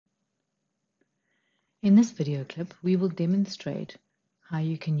In this video clip, we will demonstrate how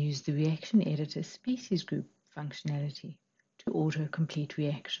you can use the Reaction Editor Species Group functionality to auto-complete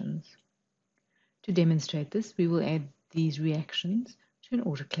reactions. To demonstrate this, we will add these reactions to an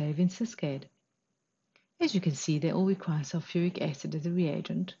autoclave in SysCAD. As you can see, they all require sulfuric acid as a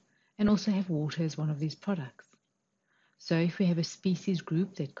reagent and also have water as one of these products. So if we have a species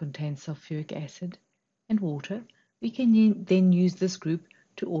group that contains sulfuric acid and water, we can then use this group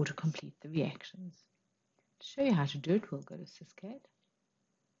to auto-complete the reactions. To show you how to do it, we'll go to SysCAD.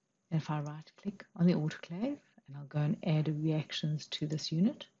 And if I right-click on the autoclave, and I'll go and add reactions to this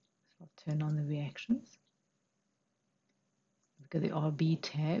unit. So I'll turn on the reactions. Go to the RB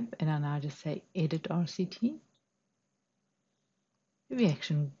tab, and I'll now just say Edit RCT. The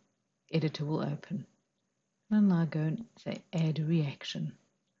reaction editor will open. And I'll now go and say Add Reaction.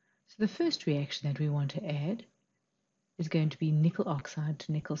 So the first reaction that we want to add is going to be nickel oxide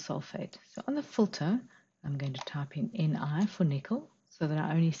to nickel sulfate. So on the filter, I'm going to type in Ni for nickel so that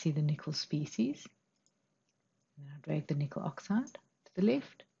I only see the nickel species. And then I drag the nickel oxide to the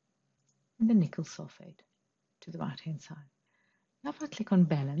left and the nickel sulfate to the right-hand side. Now if I click on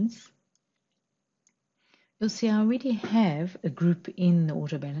Balance, you'll see I already have a group in the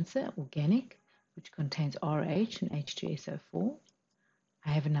auto balancer, organic, which contains RH and H2SO4.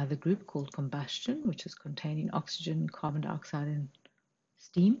 I have another group called combustion, which is containing oxygen, carbon dioxide, and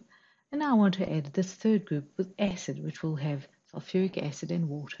steam. And now I want to add this third group with acid, which will have sulfuric acid and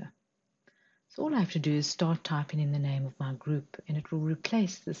water. So all I have to do is start typing in the name of my group, and it will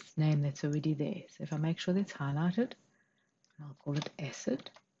replace this name that's already there. So if I make sure that's highlighted, I'll call it acid.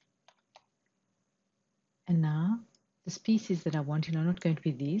 And now the species that I want in are not going to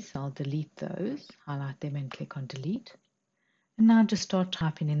be these, so I'll delete those, highlight them and click on delete. And now just start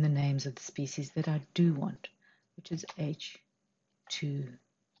typing in the names of the species that I do want, which is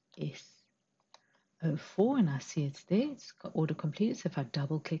H2SO4, and I see it's there, it's got auto-completed. So if I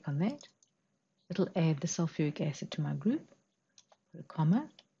double click on that, it'll add the sulfuric acid to my group, put a comma,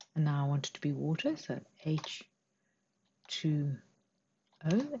 and now I want it to be water, so H2O,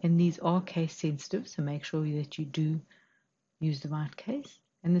 and these are case sensitive, so make sure that you do use the right case.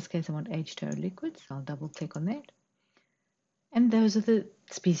 In this case I want H2O liquid, so I'll double click on that. And those are the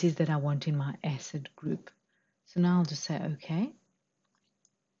species that I want in my acid group. So now I'll just say OK.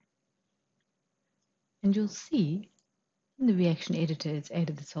 And you'll see in the reaction editor it's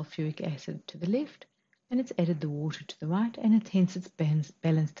added the sulfuric acid to the left and it's added the water to the right, and hence it's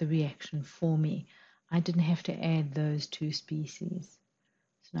balanced the reaction for me. I didn't have to add those two species.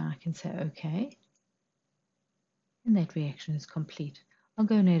 So now I can say OK. And that reaction is complete. I'll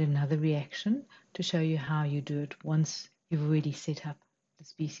go and add another reaction to show you how you do it once you've already set up the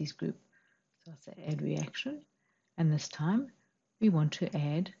species group. So I'll say Add Reaction, and this time we want to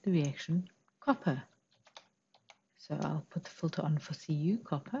add the reaction copper. So I'll put the filter on for Cu,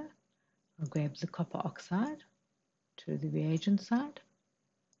 copper. I'll grab the copper oxide to the reagent side,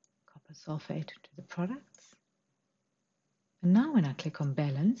 copper sulfate to the products. And now when I click on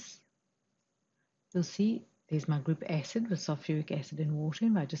Balance, you'll see there's my group acid with sulfuric acid and water.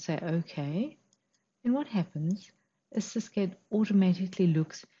 If I just say OK, then what happens is SysCAD automatically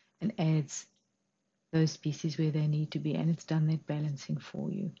looks and adds those species where they need to be, and it's done that balancing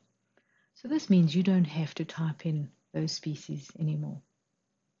for you. So this means you don't have to type in those species anymore.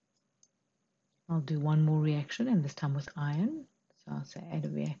 I'll do one more reaction, and this time with iron. So I'll say Add a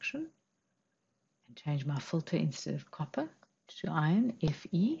Reaction and change my filter instead of copper to iron,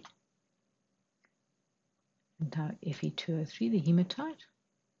 Fe. And now Fe2O3, the hematite,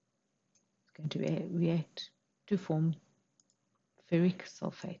 is going to react to form ferric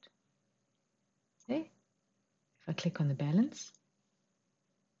sulfate. There. If I click on the balance,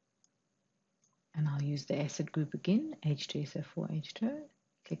 and I'll use the acid group again, H2SO4, H2O,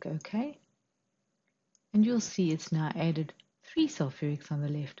 click OK, and you'll see it's now added 3 sulfurics on the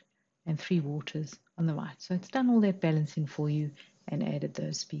left and 3 waters on the right. So it's done all that balancing for you and added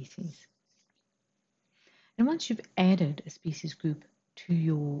those species. And once you've added a species group to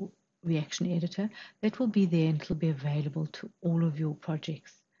your reaction editor, that will be there and it'll be available to all of your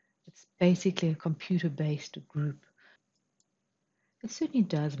projects. It's basically a computer-based group. It certainly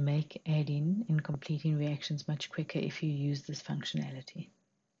does make adding and completing reactions much quicker if you use this functionality.